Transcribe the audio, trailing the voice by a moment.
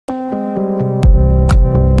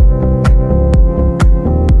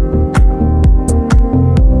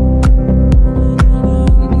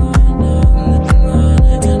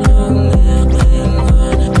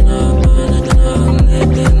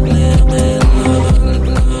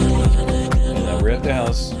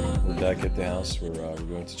the house. We're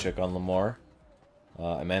going to check on Lamar.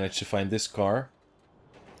 I managed to find this car.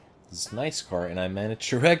 This nice car, and I managed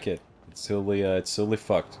to wreck it. It's totally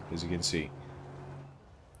fucked, as you can see.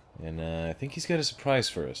 And I think he's got a surprise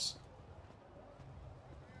for us.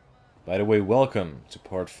 By the way, welcome to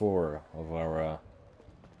part 4 of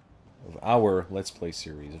our Let's Play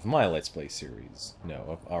series. Of my Let's Play series. No,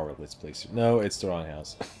 of our Let's Play series. No, it's the wrong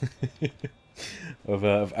house. of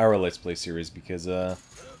our Let's Play series, because we're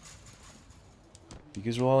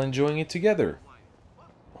all enjoying it together.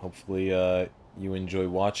 Hopefully, you enjoy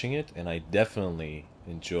watching it, and I definitely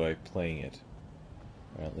enjoy playing it.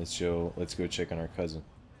 Alright, let's go check on our cousin.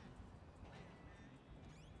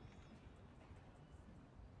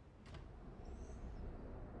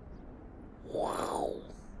 Wow.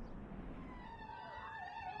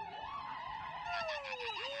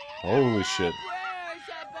 Holy shit.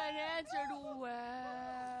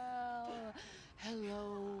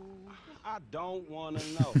 Hello. I don't want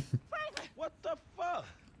to know. Franklin! What the fuck?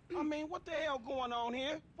 I mean, what the hell going on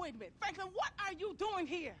here? Wait a minute. Franklin, what are you doing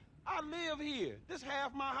here? I live here. This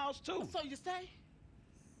half my house, too. So you say?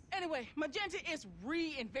 Anyway, Magenta is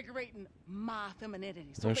reinvigorating my femininity.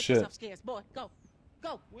 So No make shit. yourself scarce. Boy, go.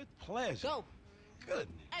 Go. With pleasure. Go. Goodness.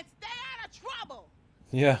 And stay out of trouble.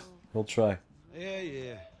 Yeah, we'll try.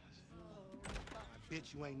 Yeah. I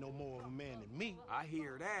bet you ain't no more of a man than me. I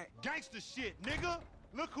hear that. Gangster shit, nigga.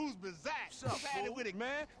 Look who's bazacked. What's up, Had it fool? with it,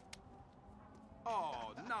 man.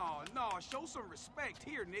 Oh, no. Show some respect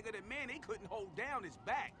here, nigga. The man, they couldn't hold down his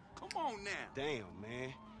back. Come on now. Damn,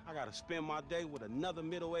 man. I gotta spend my day with another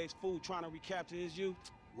middle-aged fool trying to recapture his youth.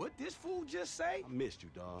 What this fool just say? I missed you,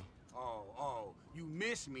 dawg. Oh, you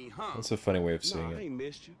miss me, huh? That's a funny way of Nah, saying I it. ain't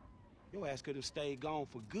missed you. Your ass could have stayed gone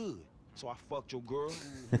for good. So I fucked your girl,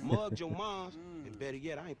 mugged your moms, and better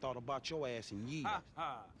yet, I ain't thought about your ass in years. Ha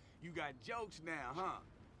ha. You got jokes now, huh?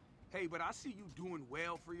 Hey, but I see you doing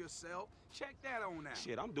well for yourself. Check that on out.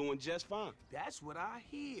 Shit, I'm doing just fine. That's what I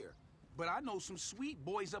hear. But I know some sweet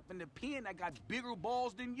boys up in the pen that got bigger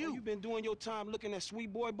balls than you. Oh, you been doing your time looking at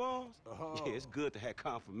sweet boy balls? Oh. Yeah, it's good to have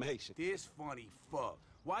confirmation. This funny fuck.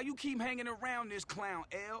 Why you keep hanging around this clown,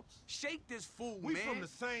 L? Shake this fool, We man. from the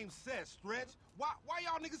same set, Stretch. Why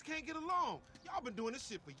y'all niggas can't get along? Y'all been doing this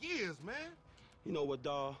shit for years, man. You know what,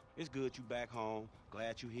 dawg? It's good you back home.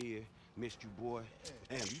 Glad you here. Missed you, boy.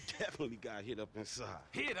 Damn, you definitely got hit up inside.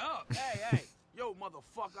 Hit up? Hey. Yo,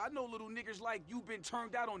 motherfucker, I know little niggas like you been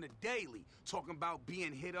turned out on the daily talking about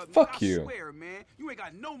being hit up. Fuck I you. swear, man, you ain't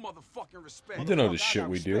got no motherfucking respect. You don't know the I shit got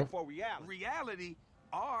we respect do. For reality. Reality?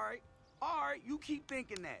 All right, you keep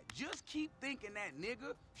thinking that. Just keep thinking that,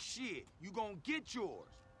 nigga. Shit, you gonna get yours.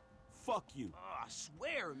 Fuck you. I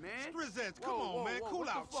swear, man. Strizette, come Whoa, on, man. whoa, Cool what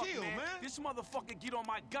the out. fuck, Chill, man. This motherfucker get on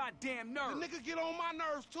my goddamn The nerves. nigga get on my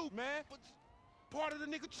nerves, too, man. But part of the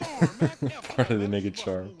nigga charm, man. Yeah, Part of the man. nigga What you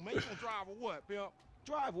charm. bust move, man. You gonna drive or what, pimp?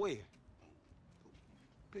 Drive where?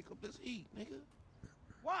 Pick up this heat, nigga.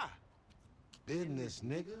 Why? Business,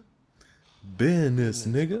 nigga. Business,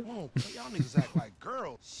 nigga. Come on, y'all niggas act like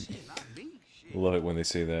girls. Shit, not me. Shit. Love it when they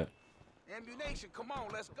say that. Ammunition, come on,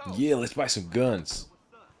 let's go. Yeah, let's buy some guns.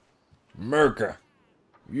 America.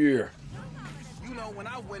 Yeah. You know, when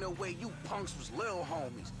I went away, you punks was little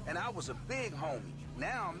homies, and I was a big homie.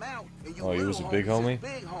 Now I'm out, and you Oh, you was little a big homies homie? is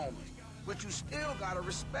big homies. But you still gotta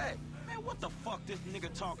respect. Man, what the fuck this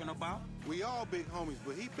nigga talking about? We all big homies,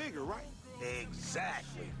 but he bigger, right?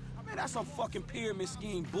 Exactly. Man, that's some fucking pyramid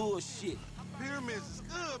scheme bullshit. Pyramids is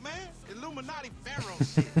good, man. Illuminati pharaoh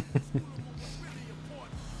shit.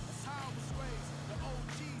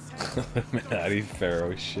 Illuminati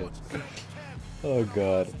Pharaoh shit. Oh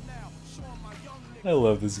god. I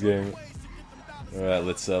love this game. Alright,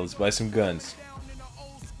 let's buy some guns.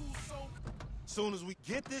 Soon as we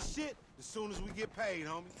get this shit, as soon as we get paid,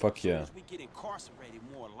 homie. Fuck yeah. We get incarcerated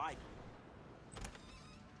more likely.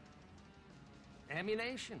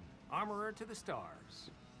 Ammunition. Armorer to the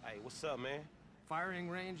stars. Hey, what's up, man? Firing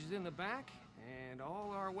range is in the back, and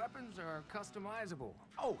all our weapons are customizable.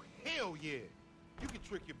 Oh, hell yeah. You can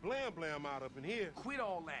trick your blam blam out up in here. Quit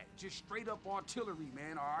all that. Just straight up artillery,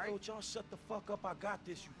 man, all Hey, right? would y'all shut the fuck up? I got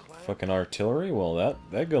this, you clown. Fucking artillery? Well,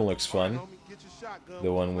 that gun looks fun. All right, homie, get your shotgun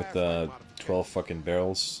The one with flashlight modification. 12 fucking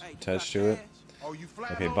barrels Hey, you attached got to it. gas? Oh, you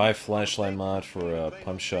flat, Okay, homie? buy flashlight mod for a Ain't pump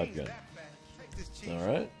no shotgun. things that fast. Take this cheese,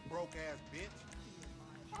 Alright. broke ass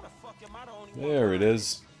bitch. How the fuck am I the only one? There it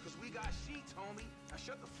is. Because we got sheets, homie. Now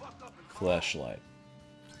shut the fuck up and come Flashlight.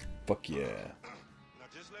 Fuck yeah. Now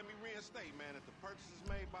just let me reinstate, man, if the purchases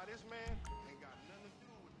made by this man ain't got nothing to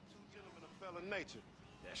do with the two gentlemen of felon nature.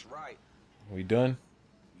 on. That's right. We done?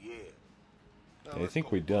 Yeah. Now, I let's think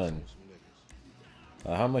go we bust done. on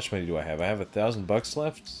some niggas. How much money do I have? I have $1,000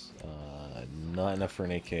 left? Not enough for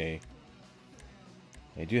an AK.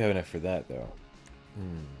 I do have enough for that, though.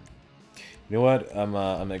 You know what? I'm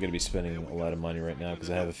not going to be spending a lot of money right now, because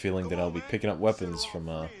I have a feeling that I'll be picking up weapons from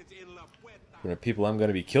the people I'm going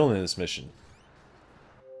to be killing in this mission.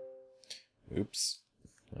 Oops.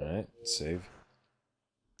 Alright, save.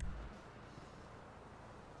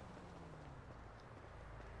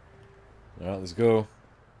 Alright, let's go.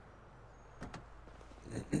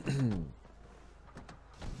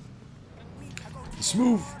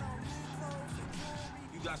 Smooth!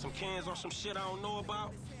 You got some cans or some shit I don't know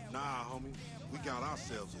about? Nah, homie. We got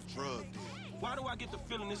ourselves a drug deal. Why do I get the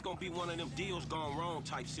feeling this gonna be one of them deals gone wrong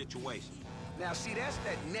type situations? Now, see, that's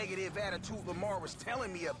that negative attitude Lamar was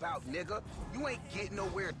telling me about, nigga. You ain't getting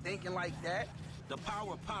nowhere thinking like that. The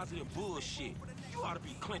power of positive bullshit. You ought to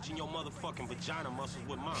be clenching your motherfucking vagina muscles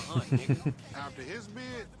with my hunt, nigga. After his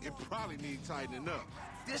bid, it probably need tightening up.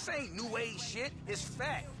 This ain't new age shit. It's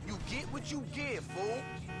fact. You get what you give, fool.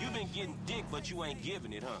 You been getting dick, but you ain't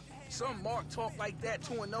giving it, huh? Some Mark talk like that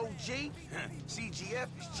to an OG? CGF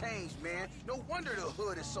has changed, man. No wonder the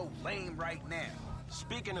hood is so lame right now.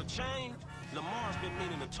 Speaking of change, Lamar's been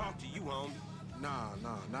meaning to talk to you, homie. Nah,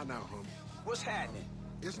 not now, homie. What's happening?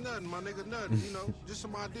 It's nothing, my nigga, nothing. You know, just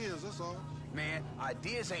some ideas, that's all. Man,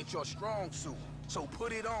 ideas ain't your strong suit, so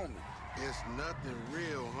put it on me. It's nothing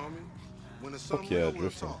real, homie. When it's Fuck something yeah, real, we'll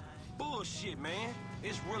drifting. talk. Bullshit, man.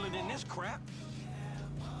 It's realer than this crap.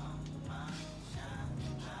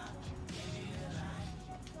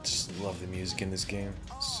 Just love the music in this game.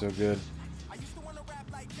 It's so good.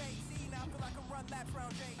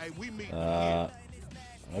 Hey, we meet.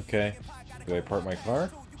 Okay. Do I park my car?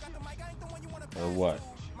 Or what?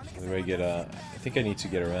 How do I get, I think I need to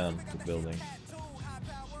get around the building.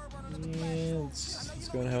 Yeah, let's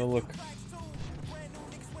go and have a look.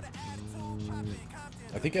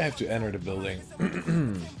 I think I have to enter the building.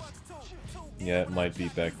 Yeah, it might be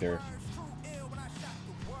back there.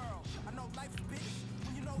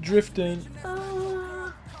 Drifting!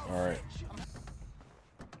 Alright.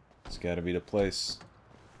 It's gotta be the place.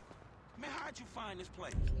 Man, how'd you find this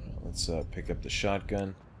place? Let's pick up the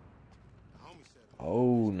shotgun.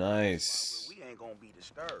 Oh, nice. We ain't gonna be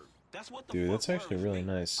disturbed. That's what the Dude, fuck that's actually worries really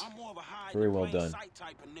me. nice. I'm more of a hide Very in well plain done. sight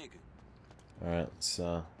type of nigga. Alright,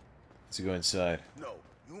 let's go inside. No,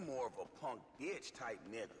 you more of a punk bitch type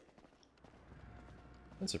nigga.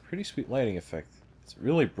 That's a pretty sweet lighting effect. It's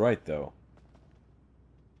really bright, though.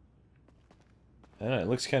 I don't know, it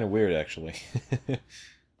looks kind of weird, actually.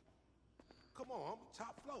 Come on, homie,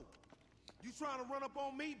 top floor. You trying to run up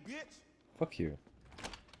on me, bitch? Fuck you.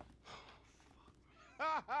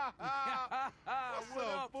 What's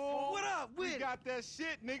up, fool? What up with We it? got that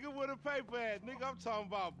shit, nigga, with a paper at. Nigga, I'm talking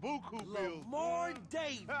about buku bills. Lamar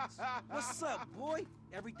Davis. What's up, boy?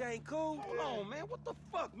 Everything cool? Hold on, man. What the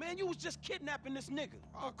fuck, man? You was just kidnapping this nigga.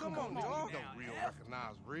 Oh, come on, dog. Don't real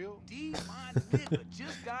recognize real. D, my nigga,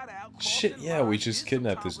 just got out. Shit, crossing yeah, we lines, just did some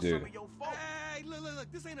kidnapped time this with some dude. of your folks. Hey,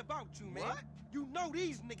 look, this ain't about you, man. What? You know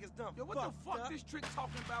these niggas done Yo, what the fucked fuck up. this trick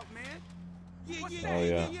talking about, man? Yeah, What's yeah, that? Oh,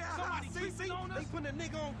 yeah. yeah. Somebody See, creeping on us? they putting a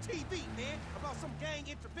nigga on TV, man, about some gang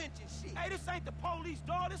intervention shit. Hey, this ain't the police,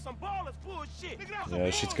 dog. This some ballers bullshit. Nigga, that's Yeah,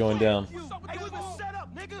 some shit's bullshit. going down. You. Hey, we been set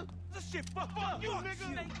up, nigga. This shit fucked up. You,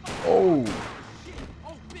 nigga. Oh!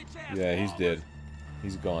 Oh, bitch ass. Yeah, he's ballers. dead.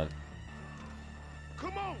 He's gone.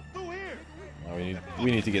 Come on, through here. Oh,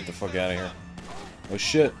 we need to get the fuck out of here. Oh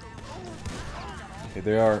shit. Here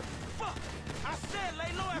they are. I said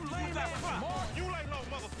lay low and blame that crop. You lay low,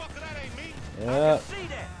 motherfucker. That ain't me. Yeah. See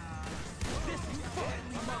that?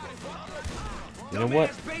 You know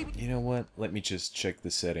what? You know what? Let me just check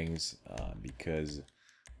the settings, because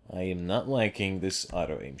I am not liking this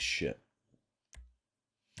auto-aim shit.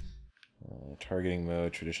 Targeting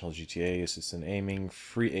mode, traditional GTA, assistant aiming,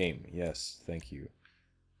 free aim. Yes, thank you.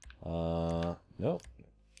 Nope.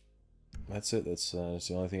 That's it. That's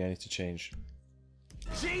the only thing I need to change.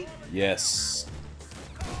 G? Yes.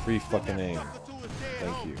 Free fucking aim.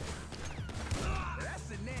 Thank you.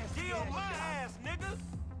 That's a nasty Get on my ass, nigga.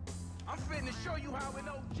 I'm finna show you how an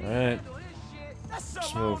OG Alright. handle this shit. That's something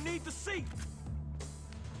I Smooth. don't need to see.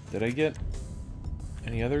 Did I get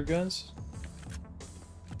any other guns?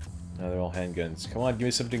 No, they're all handguns. Come on, give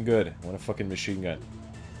me something good. I want a fucking machine gun.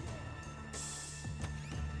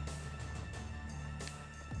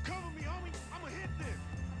 Cover me, homie. I'ma hit this.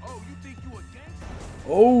 Oh, you think you a gangster?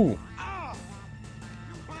 Oh! Ah!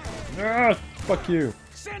 Ah! Fuck you.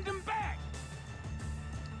 Send him back.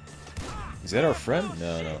 Is that our friend?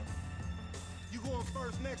 No, no. You going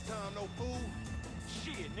first next time, no fool.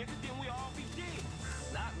 Shit, nigga, then we all be dead.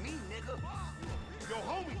 Not me, nigga. Your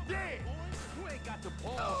homie dead. You ain't got the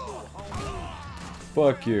balls, little homie.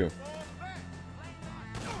 Fuck you.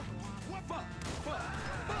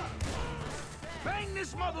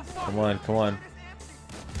 Come on, come on.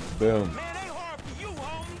 Boom. Man, ain't hard for you,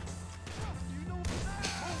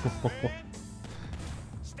 homie.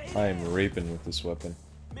 I am raping with this weapon.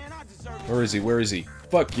 Man, I deserve Where is he? Where is he?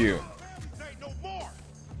 Fuck you. Ain't no more.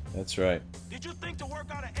 That's right. Did you think to work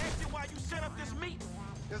out an exit while you set up this meeting?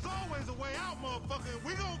 There's always a way out, motherfucker, and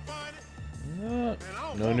we gon' find it. No, Man, I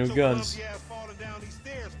don't no want new your guns. clumsy ass falling down these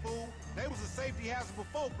stairs, fool. They was a safety hazard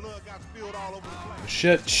before blood got spilled all over the place.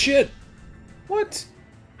 Shit, shit! What?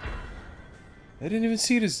 I didn't even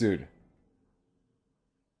see this dude.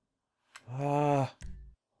 Ah.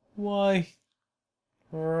 Why?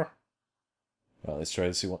 Well, let's try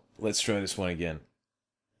this one. Let's try this one again.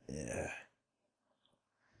 Yeah.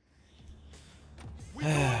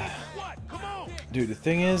 What? Come on. Dude, the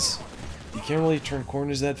thing is, you can't really turn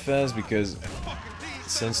corners that fast because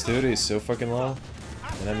sensitivity is so fucking low.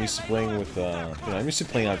 And I'm used to playing with, you know, I'm used to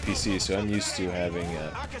playing on PC, so I'm used to having,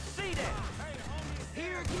 I can see that.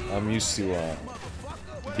 Here again. I'm used to,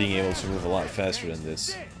 being able to move a lot faster than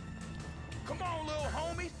this. Come on, little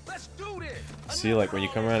homie. Let's do this. See, like, when you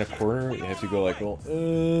come around a corner, you have to go like, well,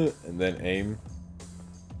 and then aim.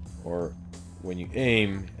 Or, when you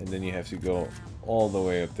aim, and then you have to go all the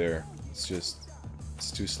way up there. It's just,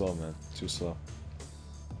 it's too slow, man. Too slow.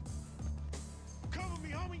 Cover me,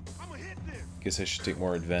 homie. I'ma hit this. Guess I should take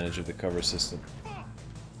more advantage of the cover system. That's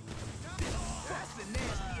a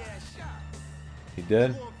nasty ass shot. He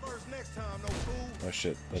dead? Going first next time, no fool. Oh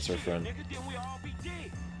shit, that's our friend. Nigga, then we all be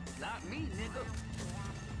dead. Not me, nigga.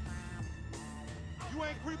 You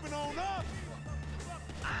ain't creeping on up.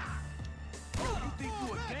 You think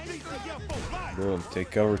you a gangster? Yeah, for life. Boom,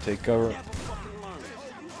 take cover, take cover. Never fucking learn.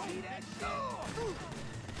 See that shit?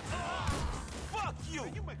 Fuck you.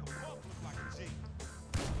 You make a punk look like a G.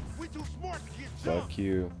 We too smart to get jumped. Fuck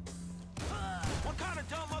you. What kind of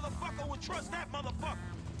dumb motherfucker would trust that motherfucker?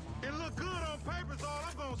 It look good on paper is all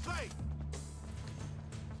I'm gonna say.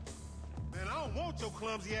 Man, I don't want your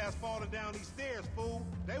clumsy ass falling down these stairs, fool.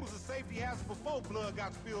 They was a safety hazard before blood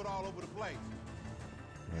got spilled all over the place.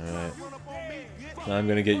 Alright. Run up on me, bitch. Now I'm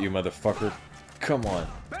gonna get you, motherfucker. Come on.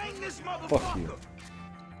 Bang this motherfucker. Fuck you.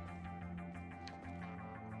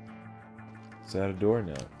 Is that a door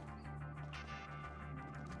now?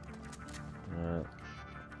 Alright.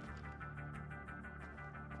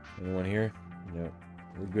 Anyone here? No.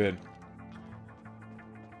 We're good.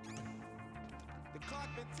 The clock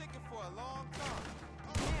been ticking for a long time.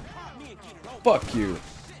 Man, pop me and get it over. Fuck you.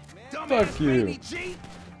 Dumbass Fuck you. baby G.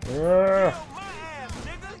 Ah. Kill my ass,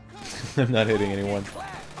 nigga. I'm not hitting anyone.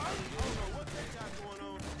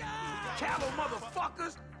 Callow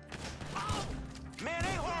motherfuckers. Man,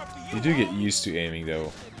 ain't hard for you. You do get used to aiming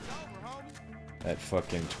though. At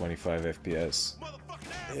fucking 25 FPS.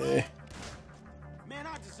 Eh. Man,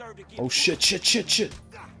 I deserve to get Oh shit, shit, shit, shit.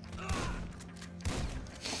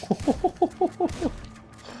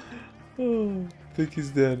 Oh, I think he's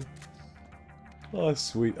dead. Oh,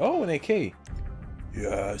 sweet. Oh, an AK.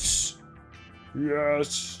 Yes.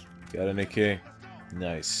 Yes. Got an AK.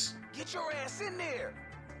 Nice. Get your ass in there.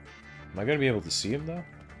 Am I gonna be able to see him though?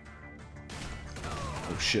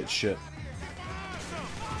 Oh shit, shit.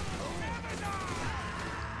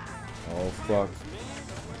 Oh fuck.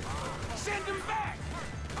 Send him back.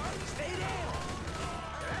 Stay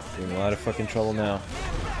down. In a lot of fucking trouble now.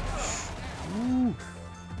 Ooh.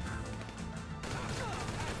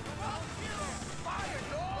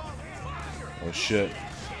 Oh shit.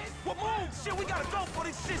 Well, move. Shit, we gotta go for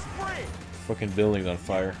this shit spread. Fucking building's on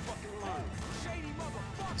fire.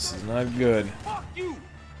 This is not good. Fuck you.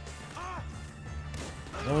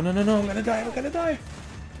 No, no, no, no, I'm gonna die, I'm gonna die.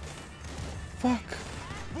 Fuck.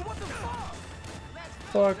 But what the fuck?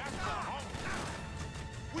 Fuck.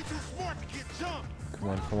 We too smart to get jumped. Come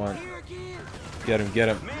on, come on. Here again? Get him, get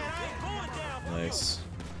him. Man, I ain't going down for Nice.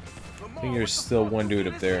 you. I think there's still one dude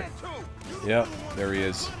up there. Yep, there he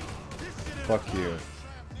is. Fuck you.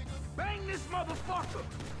 Bang this motherfucker.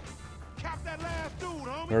 Cap that last dude,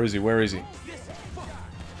 homie. Where is he? Where is he? Listen, fuck.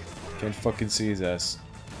 Can't fucking see his ass. Is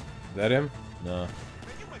that him? No.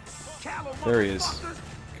 Callow There he is. motherfuckers.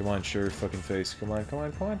 Come on, show your fucking face. Come on, come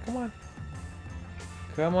on, come on, come on.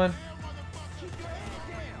 Come on.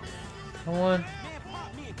 Come on. Man,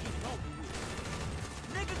 pop me and get it over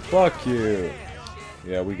with. Nigga, get Fuck your you. ass.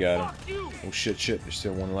 Yeah, we got him. Fuck you. Oh shit, shit. There's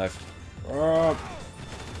still one left. Oh.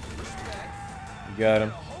 We got him.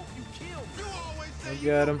 Hope you killed me. You always say I you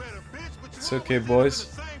got know him. better, bitch, but you It's okay, always boys.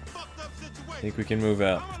 end up in the same fucked up I situation. think we can move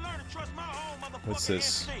out. I'ma learn to trust my own motherfucking What's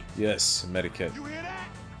this? instinct. Yes, a medikit. You hear that?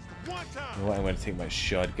 One You time. know what? I'm gonna take my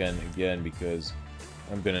shotgun again because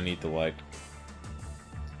I'm gonna need the light.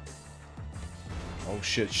 Oh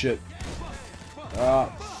shit, shit.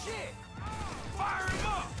 Ah. Shit. Fire him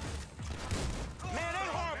up.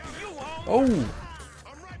 Oh!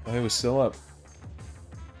 Oh, he was still up.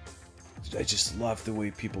 I just love the way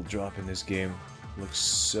people drop in this game. Looks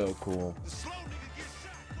so cool.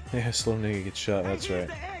 Yeah, slow nigga gets shot, that's right.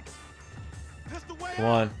 Come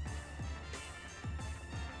on.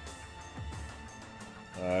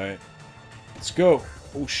 Alright. Let's go.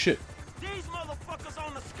 Oh shit. These motherfuckers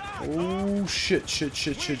on the sky. Oh shit,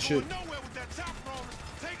 shit.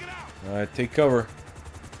 Alright, take cover.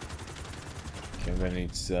 Okay, I'm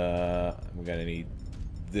gonna need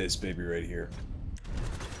this baby right here.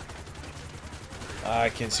 I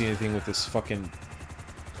can't see anything with this fucking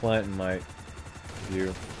plant in my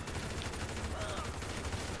view.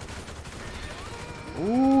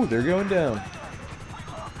 Ooh, they're going down.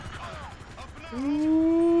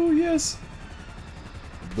 Ooh, yes.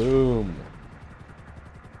 Boom.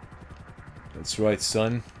 That's right,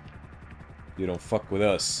 son. You don't fuck with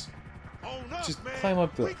us. Just climb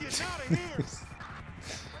up the...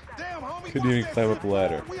 Couldn't even climb up the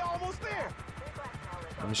ladder.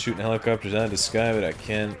 I'm shooting helicopters out of the sky, but I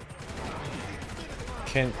can't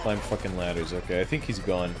climb fucking ladders. Okay, I think he's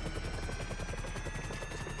gone.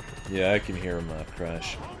 Yeah, I can hear him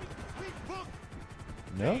crash.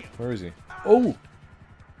 No? Where is he? Oh!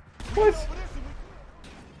 What?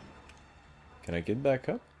 Can I get back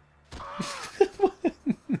up?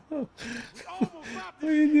 No. What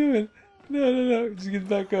are you doing? No. Just get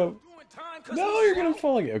back up. No, you're gonna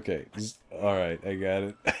fall again. Okay. Alright, I got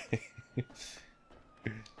it.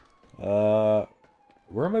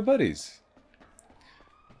 Where are my buddies?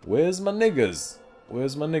 Where's my niggas?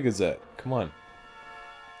 Where's my niggas at? Come on.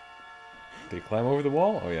 Did they climb over the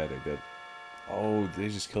wall? Oh yeah, they did. Oh, did they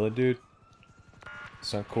just kill a dude?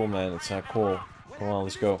 It's not cool, man. It's not cool. Come on,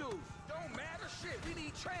 let's go.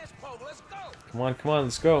 Come on,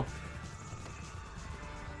 let's go.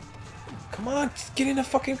 Come on, get in the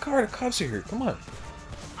fucking car. The cops are here. Come on.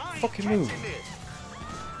 Fucking move.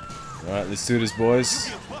 Alright, let's do this,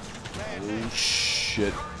 boys. Oh,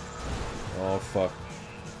 shit. Oh, fuck.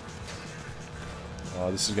 Oh,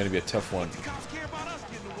 this is going to be a tough one.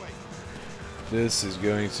 This is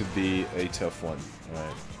going to be a tough one.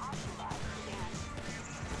 Alright.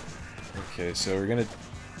 Okay, so we're gonna...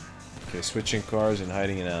 Okay, switching cars and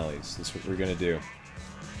hiding in alleys. That's what we're gonna do.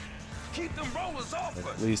 Keep them rollers off us.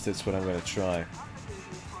 At least that's what I'm gonna try.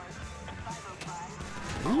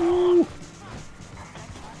 Woo!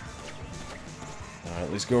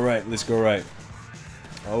 Alright, let's go right, let's go right.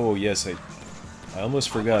 Oh, yes, I almost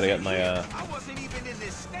forgot I got my,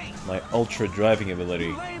 my ultra driving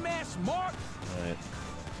ability. Alright.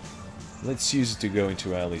 Let's use it to go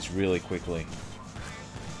into alleys really quickly.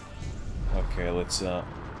 Okay, let's,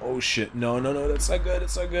 oh shit, no, that's not good,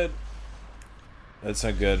 it's not good. That's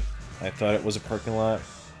not good. I thought it was a parking lot,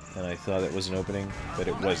 and I thought it was an opening, but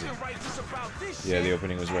it wasn't. Yeah, the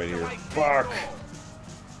opening was right here. Fuck!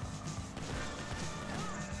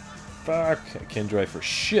 Fuck! I can't drive for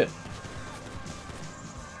shit!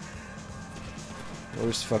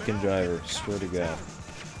 Worst fucking driver, swear to God.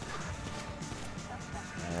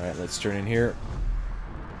 Alright, let's turn in here.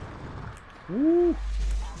 Woo!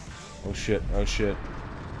 Oh shit, oh shit.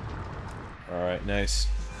 Alright, nice.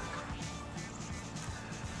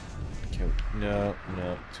 Okay, no,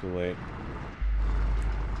 too late.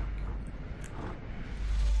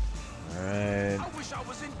 Alright.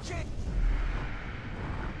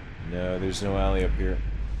 No, there's no alley up here.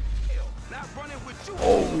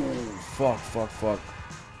 Oh, fuck.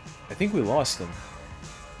 I think we lost them.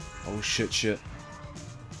 Oh shit.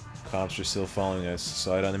 Cops are still following us.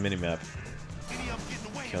 Saw it on the minimap.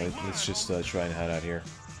 Okay, let's just try and head out here.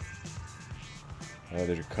 Oh,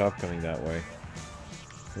 there's a cop coming that way.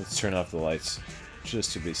 Let's turn off the lights,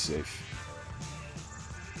 just to be safe.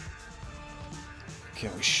 Okay,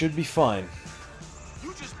 we should be fine.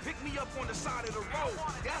 You just picked me up on the side of the road.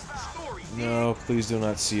 That's the story. No, please do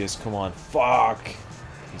not see us. Come on. Fuck!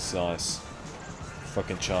 He saw us.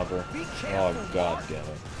 Fucking chopper. Oh, god damn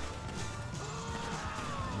it.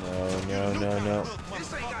 No.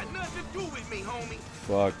 This ain't got nothing to do with me, homie.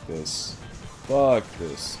 Fuck this. Fuck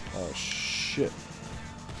this. Oh, shit.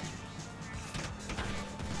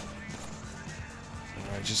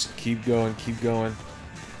 Alright, just keep going.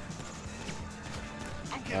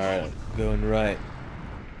 Alright, going right.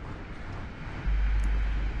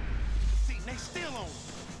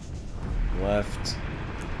 Left.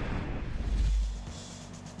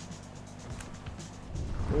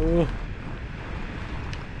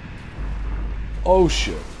 Oh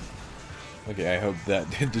shit. Okay, I hope that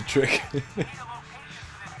did the trick.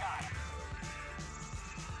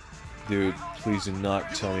 Dude, please do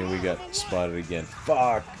not tell me we got spotted again.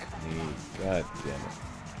 Fuck me. God damn it.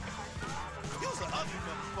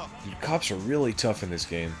 Dude, cops are really tough in this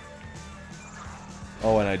game.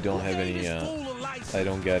 Oh, and I don't have any, I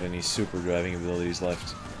don't got any super driving abilities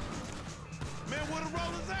left. Man, where the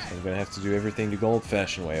rollers at? I'm gonna have to do everything the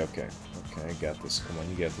old-fashioned way. Okay. Okay, I got this. Come on,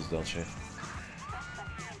 you got this, don't you?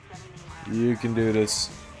 You can do this.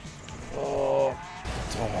 Oh.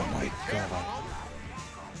 Oh my god.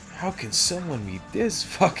 How can someone be this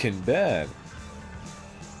fucking bad?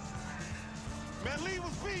 Man, leave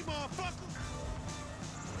us be, motherfucker.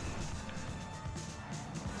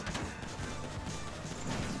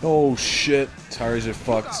 Oh shit. Tires are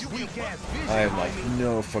fucked. You weak ass bitch. I have like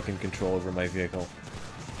no fucking control over my vehicle.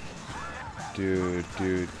 Dude,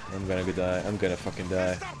 I'm gonna die. I'm gonna fucking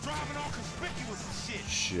die. Stop driving all conspicuous and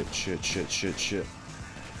shit. Shit.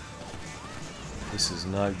 This is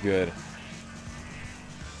not good.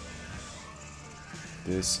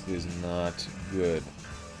 This is not good.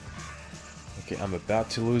 Okay, I'm about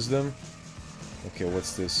to lose them. Okay,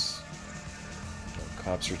 what's this? Oh,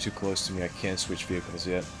 cops are too close to me. I can't switch vehicles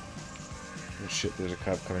yet. Oh shit, there's a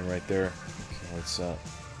cop coming right there. Okay, what's up?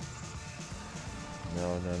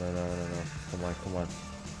 No. Come on.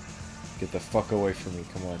 Get the fuck away from me,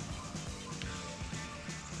 come on.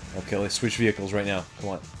 Okay, let's switch vehicles right now. Come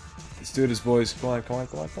on. Let's do this, boys. Come on. Do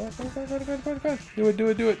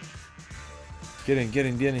it. Get in.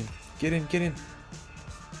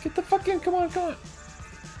 Get the fuck in, come on.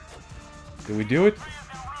 Did we do it?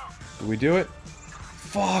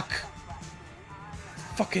 Fuck!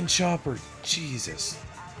 Fucking chopper. Jesus.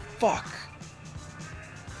 Fuck.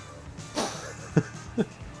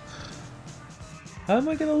 How am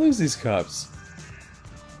I gonna lose these cops?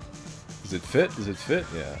 Does it fit?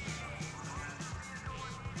 Yeah.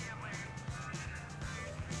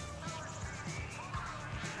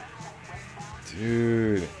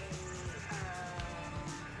 Dude.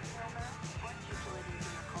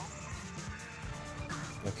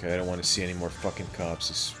 Okay, I don't want to see any more fucking cops.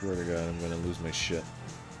 I swear to God, I'm gonna lose my shit.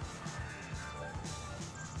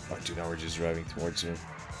 Oh, dude, now we're just driving towards him.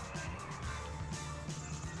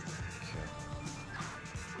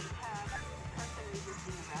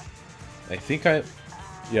 I think it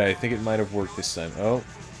might have worked this time. Oh.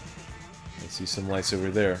 I see some lights over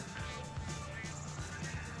there.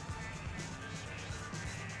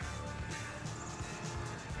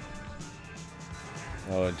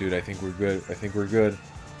 Oh, dude, I think we're good.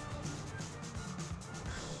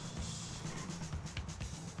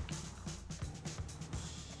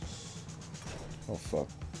 Oh, fuck.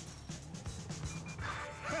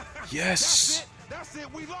 Yes! That's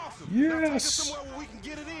it, we lost him. Yes! Now take us somewhere where we can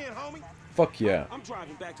get it in, homie. Fuck yeah. I'm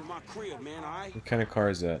driving back to my crib, man, alright? What kind of car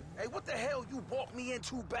is that? Hey, what the hell you walked me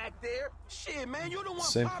into back there? Shit, man, you the one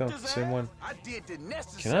Same popped his same ass. one? I did the Can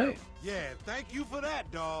necessary. I? Yeah, thank you for that,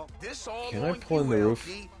 dog. This all Can I on pull in you, the roof?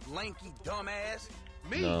 LD, lanky dumbass.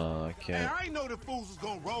 Me? No, I Hey, can't. I ain't know the fools was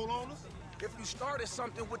gonna roll on us. If you started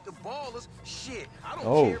something with the ballers, shit, I don't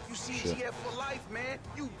Oh, care if you shit. CGF for life, man.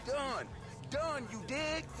 You done. Done, you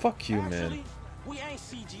dig? Fuck you, Actually, man. we ain't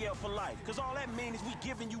CGL for life, cause all that means is we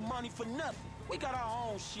giving you money for nothing. We got our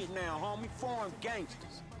own shit now, homie. Foreign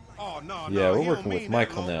gangsters. Oh, no, Yeah, no, we're he working don't with mean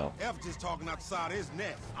Michael that, now. F just talking out the side of his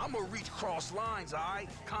neck. I'ma reach cross lines, alright?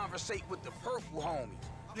 Conversate with the purple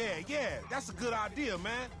homies. Yeah, that's a good idea,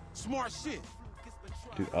 man. Smart shit.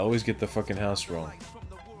 Dude, I always get the fucking house wrong.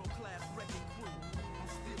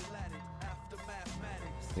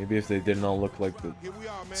 Maybe if they didn't all look like the Here we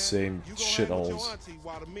are, man. same You gonna hang with your shitholes. auntie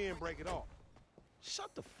while the men break it off.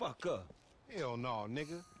 Shut the fuck up. Hell no,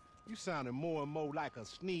 nigga. You sounding more and more like a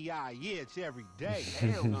snee-eye itch every day.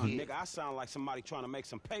 Hell no, nigga. I sound like somebody trying to make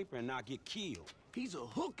some paper and not get killed. He's a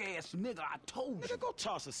hook ass nigga, I told you. Nigga, go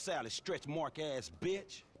toss a salad, stretch mark ass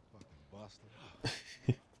bitch. Buster.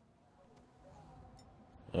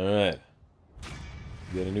 Alright.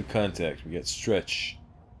 We got a new contact. We got Stretch.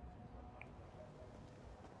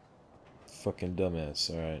 Fucking dumbass.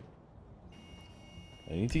 Alright.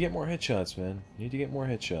 I need to get more headshots, man. I need to get more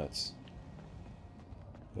headshots.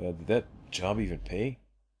 Did that job even pay?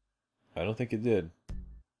 I don't think it did.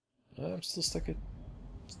 I'm still stuck at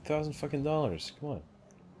 $1,000 fucking dollars. Come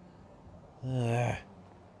on.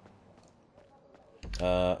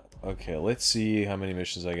 Okay, let's see how many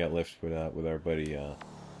missions I got left with our buddy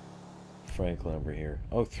Franklin over here.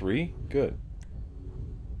 Oh, 3? Good.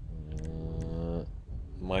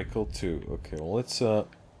 Michael 2. Okay, well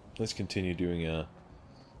let's continue doing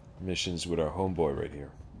missions with our homeboy right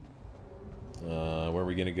here. Where are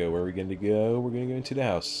we gonna go? We're gonna go into the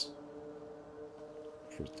house.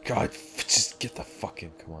 God, just get the fuck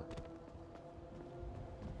in, come on.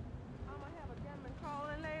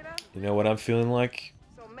 You know what I'm feeling like?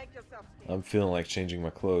 I'm feeling like changing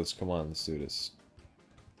my clothes. Come on, let's do this.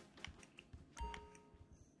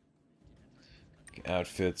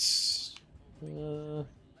 Outfits.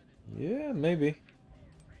 Yeah, maybe.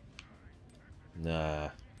 Nah.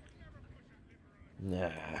 Nah.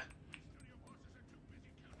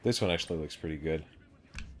 This one actually looks pretty good.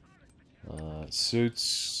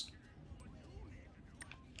 Suits.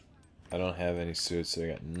 I don't have any suits, so I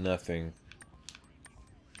got nothing.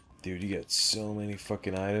 Dude, you got so many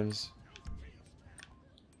fucking items.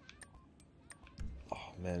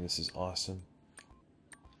 Oh man, this is awesome.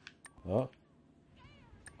 Oh.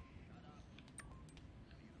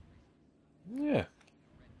 Yeah.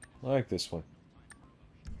 I like this one.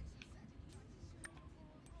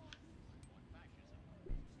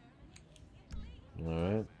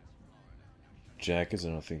 Alright. Jackets, I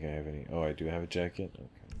don't think I have any. Oh, I do have a jacket? Okay.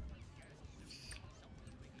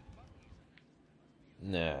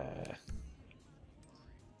 Nah.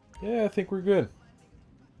 Yeah, I think we're good.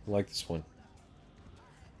 I like this one.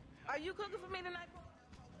 Are you cooking for me tonight?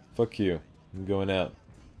 Fuck you. I'm going out.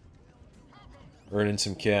 Earning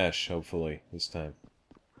some cash, hopefully, this time.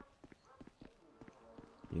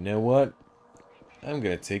 You know what? I'm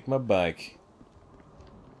gonna take my bike.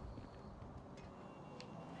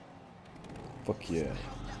 Fuck yeah.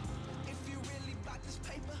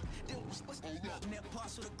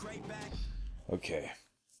 Okay.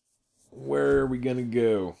 Where are we gonna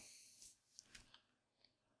go?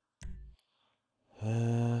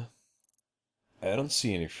 I don't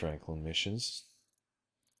see any Franklin missions.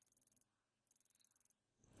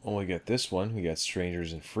 Oh, we got this one. We got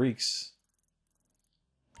Strangers and Freaks.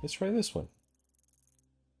 Let's try this one.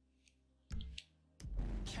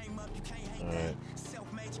 Alright.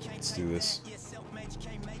 Let's do this.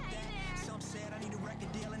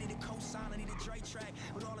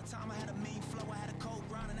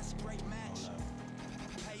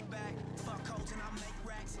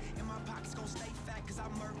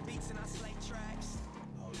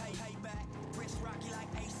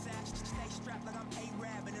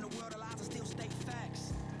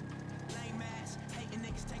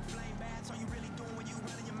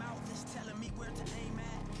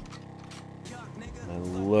 I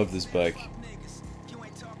love this bike.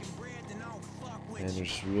 And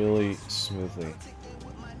just really smoothly.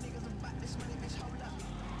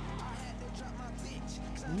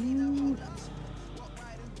 Ooh.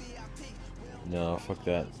 No, fuck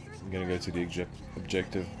that. I'm gonna go to the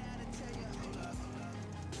objective.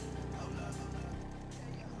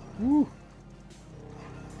 Woo.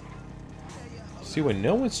 See, when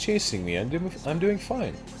no one's chasing me, I'm doing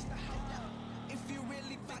fine.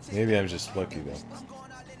 Maybe I'm just lucky though.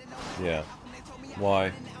 Yeah.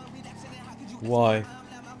 Why? Why?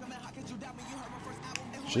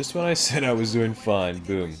 Just when I said I was doing fine,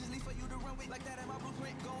 boom.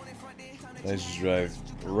 I just drive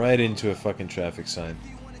right into a fucking traffic sign.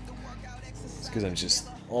 It's because I'm just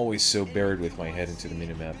always so buried with my head into the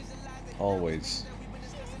minimap. Always.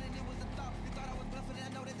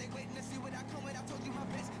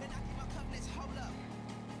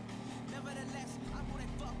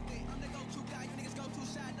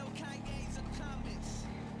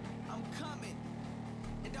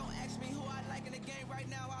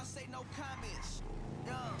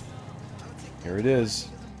 Here it is.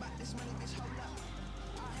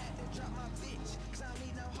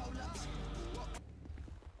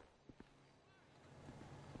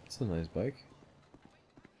 It's a nice bike.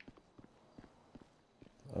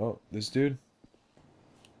 Oh, this dude?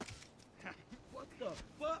 What the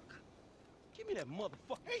fuck? Give me that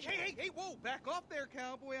motherfucker. Hey, whoa, back off there,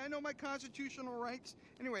 cowboy. I know my constitutional rights.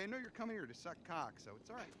 Anyway, I know you're coming here to suck cock, so it's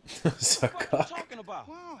all right. Suck What cock. you talking about?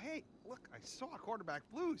 Wow, hey, look, I saw Quarterback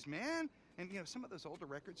Blues, man. And, you know, some of those older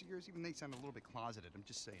records of yours, even they sound a little bit closeted. I'm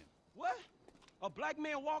just saying. What? A black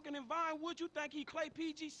man walking in Vinewood, you think he Clay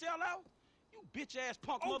PG sellout? You bitch-ass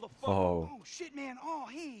punk motherfucker. Oh. Oh, shit, man. Oh,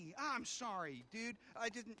 hey, I'm sorry, dude. I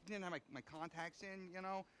didn't have my contacts in, you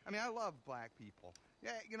know. I mean, I love black people.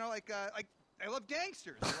 Yeah, you know, like I love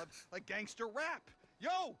gangsters. I love, like, gangster rap.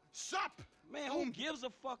 Yo, sup? Man, who gives a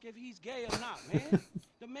fuck if he's gay or not, man?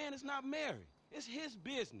 The man is not married. It's his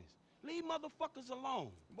business. Leave motherfuckers alone.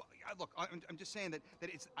 Well, look, I'm just saying that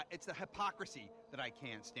it's the hypocrisy that I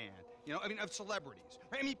can't stand. You know, I mean, of celebrities.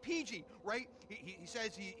 Right? I mean, PG, right? He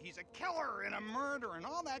says he's a killer and a murderer and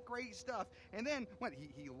all that great stuff. And then, what,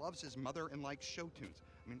 he loves his mother and likes show tunes.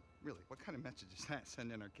 I mean, really, what kind of message is that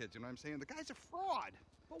sending our kids? You know what I'm saying? The guy's a fraud.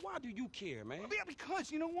 But why do you care, man? Well, yeah, because,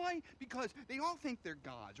 you know why? Because they all think they're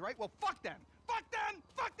gods, right? Well, fuck them. Fuck them!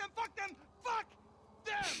 Fuck them! Fuck them! Fuck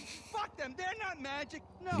them! Fuck them! They're not magic.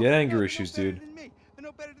 No. Get anger they're issues, no better dude. Than me. They're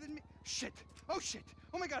no better than me. Shit. Oh, shit.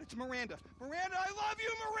 Oh, my God, it's Miranda. Miranda, I love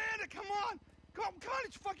you, Miranda! Come on! Come on,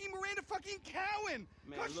 it's fucking Miranda fucking Cowan.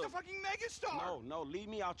 Man, Come on, she's a look. fucking megastar. No, leave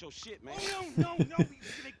me out your shit, man. Oh, no. We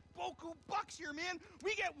make boku bucks here, man.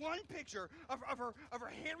 We get one picture of her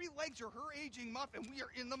hairy legs or her aging muff, and we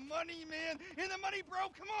are in the money, man. In the money, bro.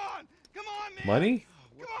 Come on, man. Money?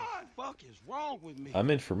 What Come on. the fuck is wrong with me? I'm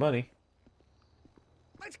in for money.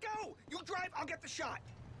 Let's go. You drive. I'll get the shot.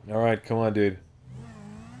 Alright, come on, dude.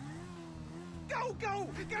 Go.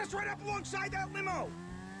 Get us right up alongside that limo.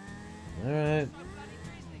 Alright.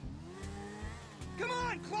 Come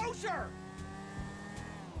on, closer.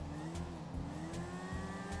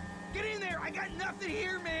 Get in there. I got nothing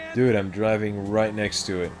here, man. Dude, I'm driving right next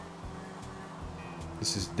to it.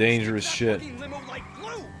 This is dangerous That shit. fucking limo like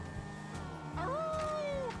glue.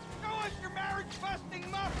 Aroo! Show us your marriage-busting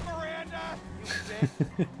muff, Miranda. You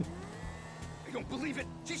bitch. I don't believe it.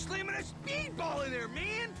 She's slamming a speedball in there,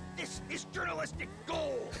 man. This is journalistic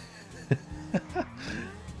gold.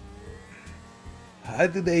 How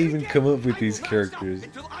did they even come up with these I will not characters?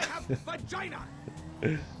 stop until I have vagina.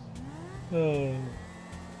 Oh.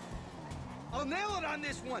 I'll nail it on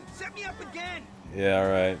this one. Set me up again. Yeah,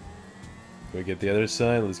 alright. Can we get the other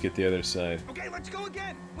side? Let's get the other side. Okay, let's go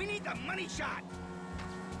again. We need the money shot.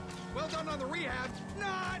 Well done on the rehab.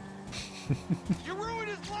 Not. You ruined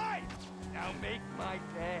his life. Now make my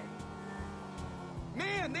day.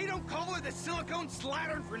 Man, they don't call her the silicone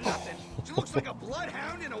slattern for nothing. She looks like a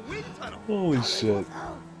bloodhound in a wind tunnel. Holy shit.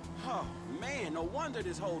 Oh, man, no wonder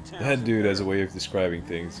this whole town... That dude has a way of describing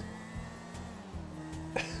things.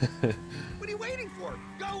 What are you waiting for?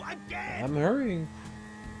 Go again. I'm hurrying.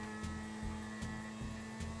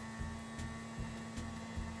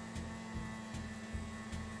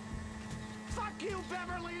 Fuck you,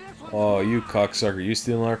 Beverly. This one's Oh, you mine. cocksucker. You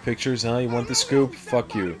stealing our pictures, huh? You want the scoop?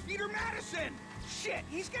 Fuck you. Peter Madison. Shit,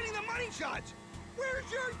 he's getting the money shots.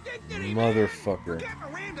 Where's your dignity, Motherfucker. Man? Forget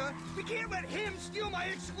Miranda. We can't let him steal my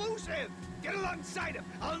exclusive. Get alongside him.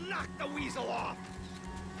 I'll knock the weasel off.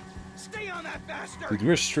 Stay on that bastard. Dude,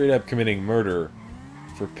 we're straight up committing murder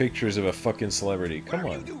for pictures of a fucking celebrity. Come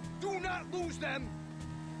Whatever you on. do not lose them.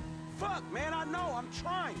 Fuck, man, I know, I'm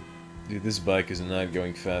trying. Dude, this bike is not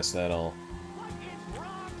going fast at all. What is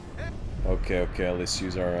wrong? Okay, let's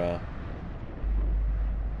use our,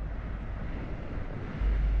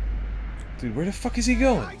 Dude, where the fuck is he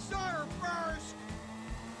going? I saw her first.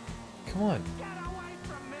 Come on. Get away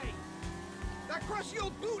from me. That crusty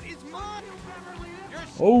old boot is mine. Beverly, this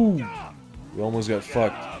Oh! Yeah. We almost got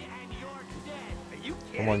fucked. and you're dead. Are you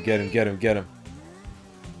Come on, kidding get him. me?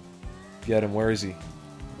 Get him, where is he?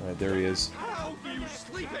 Alright, there he is. How do you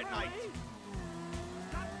sleep at night?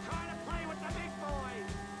 Stop trying to play with the big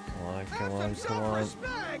boys. Come on. Have some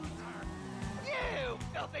self-respect. You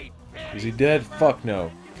filthy bitch. Is he dead? Fuck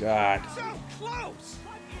no. God. So close.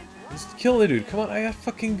 Just kill the dude. Come on, I got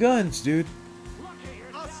fucking guns, dude.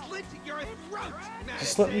 I'll slit your throat.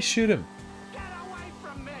 Just let me shoot him. Get away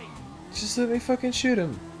from me. Just let me fucking shoot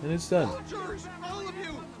him. And it's done. Soldiers, all of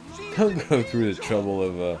you. She's Don't an go through the angel. trouble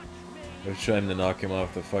of trying to knock him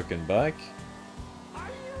off the fucking bike.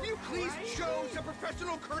 Will you please show some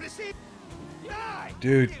professional courtesy? Die.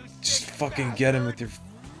 Dude, you just sick fucking get him with bastard.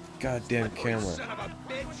 your goddamn camera. Son of a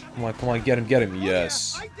bitch. Come on, get him. Oh,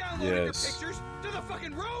 Yes. yeah, I downloaded your Yes. pictures to the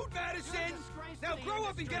fucking road, Madison. Now grow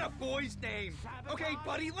up and get a boy's name. Okay,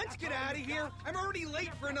 buddy, let's get out of here. I'm already late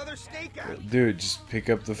for another stakeout. Dude, just pick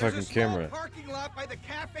up the There's fucking a small camera. parking lot by the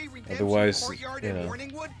Cafe Redemption Otherwise, courtyard you in know.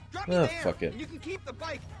 Morningwood. Drop me Oh, there, fuck it. and you can keep the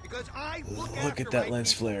bike because I look Look after at that my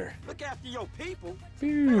lens people. flare. Look after your people.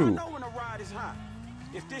 Phew. Man, I know when a ride is hot.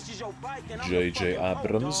 If this is your bike, then I'm the J.J. fucking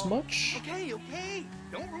Abrams dog. much? Okay,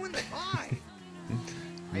 don't ruin the vibe.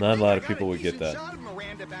 Not a lot of people would get that.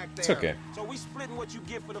 It's It's okay. So we splitting what you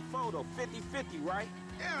get for the photo, 50-50, right?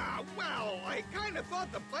 Yeah, well, I kind of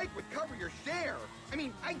thought the bike would cover your share. I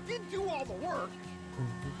mean, I did do all the work.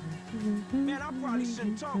 Man, I probably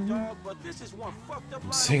shouldn't talk, dog, but this is one fucked up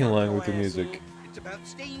line Sing of work along your with the ass music. in. It's about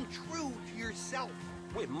staying true to yourself.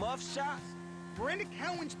 With muff shots? Miranda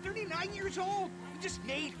Cowan's 39 years old. We just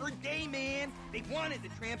made her day, man. They wanted the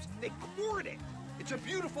tramps. They courted it. It's a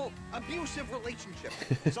beautiful, abusive relationship.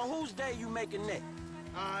 So whose day you making next?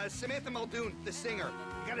 Samantha Muldoon, the singer.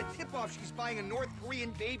 We got a tip-off she's buying a North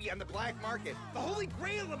Korean baby on the black market. The holy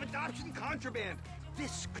grail of adoption contraband.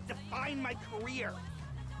 This could define my career.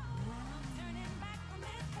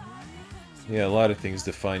 Yeah, a lot of things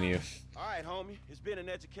define you. All right, homie. It's been an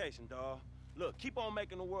education, dawg. Look, keep on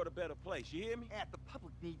making the world a better place. You hear me? Yeah, the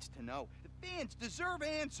public needs to know. The fans deserve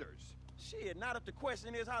answers. Shit, not if the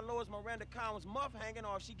question is how low is Miranda Cowan's muff hanging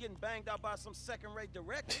or if she getting banged out by some second-rate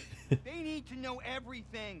director. They need to know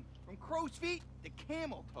everything, from crow's feet to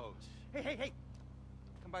camel toes. Hey,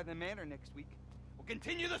 come by the manor next week. We'll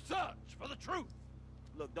continue the search for the truth.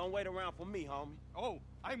 Look, don't wait around for me, homie. Oh,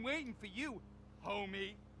 I'm waiting for you,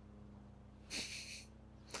 homie.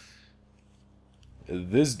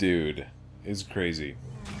 This dude is crazy.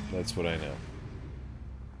 That's what I know.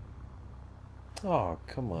 Oh,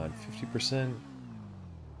 come on. 50%?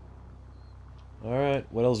 Alright,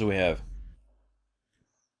 what else do we have?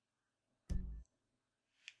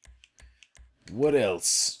 What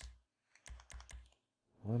else?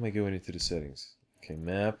 Why am I going into the settings? Okay,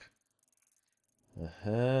 map.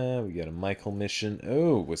 We got a Michael mission.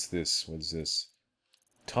 Oh, what's this? What's this?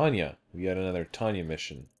 Tanya. We got another Tanya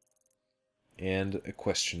mission. And a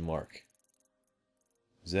question mark.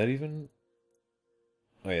 Is that even...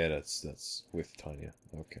 Oh yeah, that's with Tanya.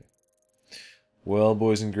 Okay. Well,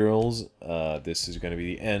 boys and girls, this is going to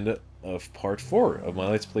be the end of part 4 of my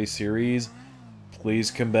Let's Play series.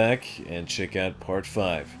 Please come back and check out part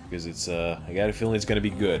 5, because it's, I got a feeling it's going to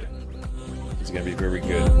be good. It's going to be very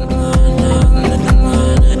good.